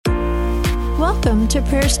Welcome to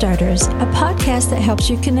Prayer Starters, a podcast that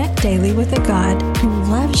helps you connect daily with a God who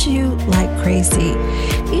loves you like crazy.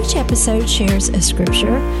 Each episode shares a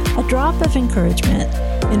scripture, a drop of encouragement,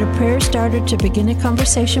 and a prayer starter to begin a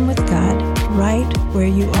conversation with God right where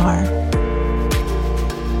you are.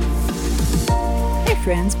 Hey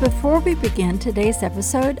friends, before we begin today's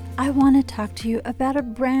episode, I want to talk to you about a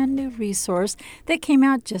brand new resource that came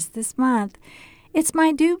out just this month. It's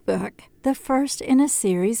my new book, the first in a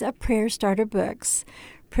series of prayer starter books.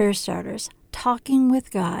 Prayer Starters, Talking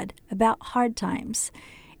with God About Hard Times,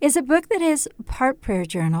 is a book that has part prayer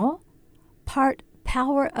journal, part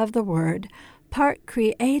power of the Word, part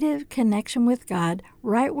creative connection with God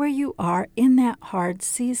right where you are in that hard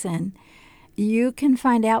season. You can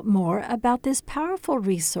find out more about this powerful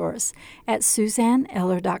resource at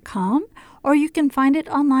SuzanneEller.com, or you can find it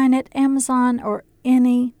online at Amazon or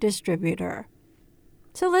any distributor.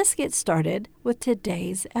 So let's get started with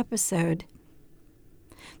today's episode.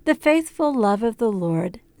 The faithful love of the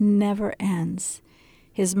Lord never ends.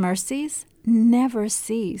 His mercies never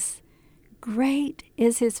cease. Great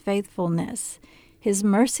is His faithfulness. His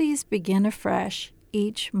mercies begin afresh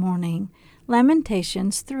each morning.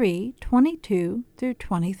 Lamentations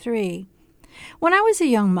 3:22-23. When I was a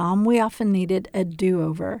young mom, we often needed a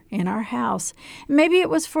do-over in our house. Maybe it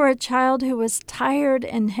was for a child who was tired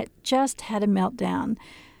and had just had a meltdown.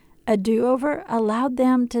 A do-over allowed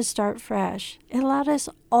them to start fresh. It allowed us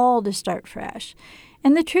all to start fresh.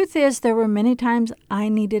 And the truth is, there were many times I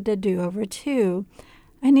needed a do-over too.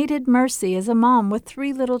 I needed mercy as a mom with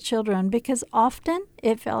 3 little children because often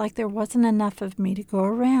it felt like there wasn't enough of me to go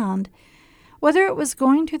around. Whether it was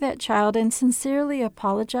going to that child and sincerely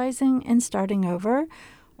apologizing and starting over,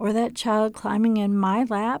 or that child climbing in my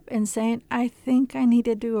lap and saying, "I think I need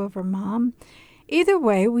a do-over, Mom." Either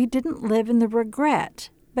way, we didn't live in the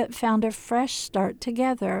regret, but found a fresh start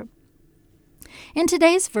together. In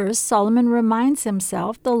today's verse, Solomon reminds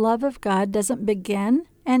himself the love of God doesn't begin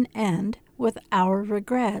and end with our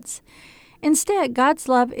regrets. Instead, God's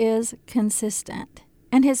love is consistent,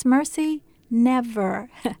 and His mercy never,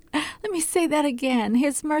 let me say that again,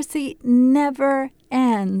 His mercy never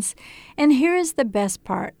ends. And here is the best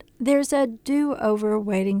part. There's a do-over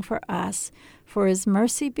waiting for us, for His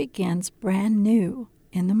mercy begins brand new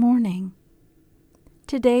in the morning.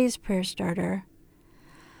 Today's prayer starter.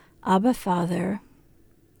 Abba, Father,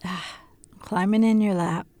 climbing in your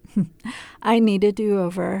lap. I need a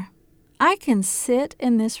do-over. I can sit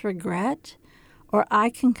in this regret, or I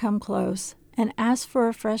can come close and ask for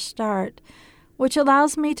a fresh start, which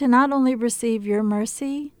allows me to not only receive your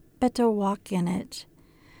mercy, but to walk in it.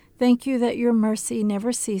 Thank you that your mercy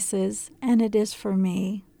never ceases, and it is for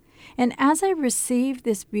me. And as I receive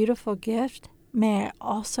this beautiful gift, may I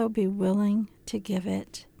also be willing to give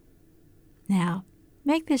it. Now,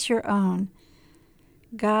 make this your own.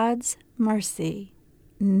 God's mercy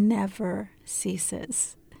never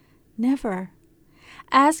ceases. Never.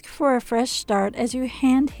 Ask for a fresh start as you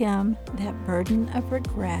hand Him that burden of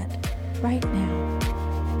regret right now.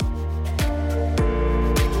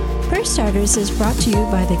 Prayer Starters is brought to you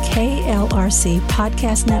by the KLRC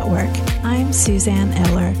Podcast Network. I'm Suzanne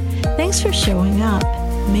Eller. Thanks for showing up.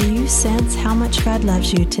 May you sense how much God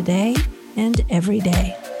loves you today and every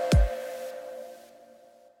day.